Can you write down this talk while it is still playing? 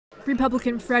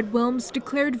Republican Fred Wilms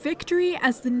declared victory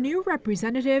as the new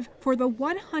representative for the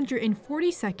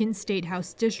 142nd State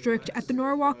House District at the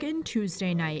Norwalk Inn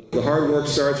Tuesday night. The hard work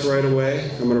starts right away.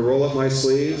 I'm going to roll up my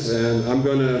sleeves and I'm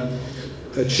going to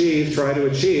try to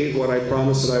achieve what I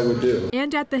promised that I would do.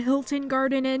 And at the Hilton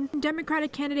Garden Inn,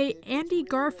 Democratic candidate Andy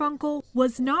Garfunkel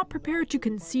was not prepared to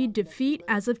concede defeat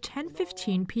as of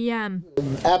 10:15 p.m.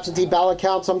 Absentee ballot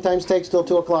count sometimes takes till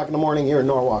 2 o'clock in the morning here in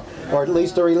Norwalk, or at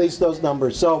least to release those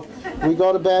numbers. So we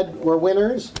go to bed, we're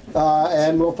winners,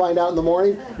 and we'll find out in the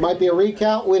morning. Might be a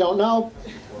recount, we don't know.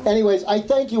 Anyways, I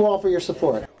thank you all for your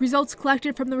support. Results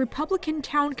collected from the Republican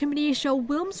Town Committee show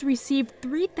Wilms received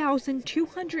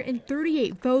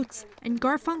 3,238 votes and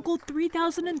Garfunkel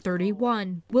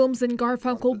 3,031. Wilms and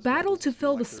Garfukel battled to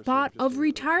fill the spot of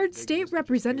retired State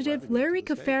Representative Larry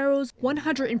Cafero's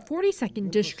 142nd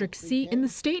District seat in the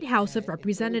State House of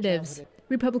Representatives.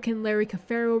 Republican Larry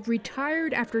Cafero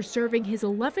retired after serving his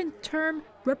 11th term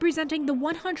representing the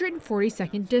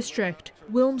 142nd District.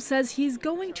 Wilms says he's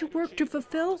going to work to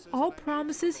fulfill all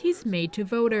promises he's made to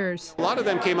voters. A lot of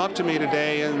them came up to me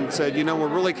today and said, you know, we're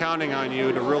really counting on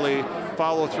you to really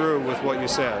follow through with what you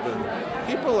said. And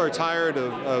people are tired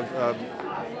of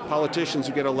politicians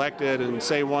who get elected and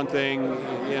say one thing,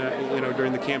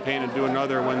 during the campaign and do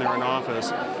another when they're in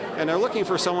office. And they're looking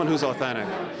for someone who's authentic,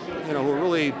 who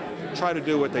really try to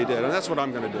do what they did, and that's what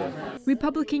I'm going to do.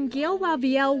 Republican Gail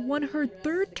LaVielle won her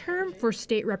third term for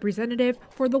state representative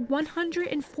for the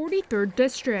 143rd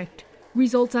District.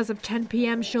 Results as of 10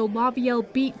 p.m. show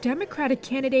LaVielle beat Democratic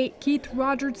candidate Keith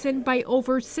Rogerson by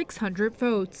over 600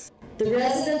 votes. The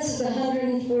residents of the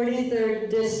 143rd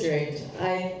District,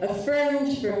 I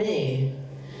affirmed for me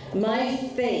my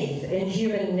faith in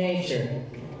human nature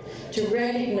to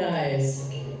recognize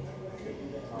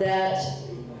that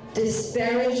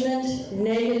disparagement,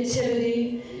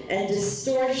 negativity, and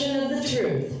distortion of the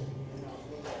truth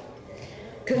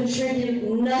contribute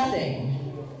nothing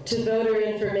to voter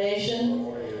information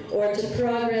or to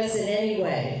progress in any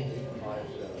way.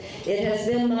 It has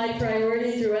been my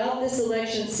priority throughout this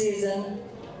election season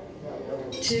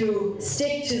to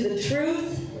stick to the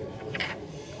truth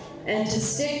and to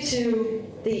stick to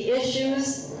the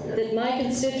issues that my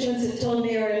constituents have told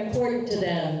me are important to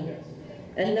them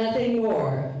and nothing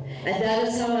more. And that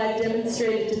is how I've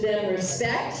demonstrated to them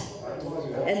respect,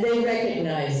 and they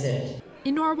recognized it.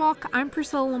 In Norwalk, I'm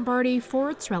Priscilla Lombardi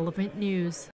for It's Relevant News.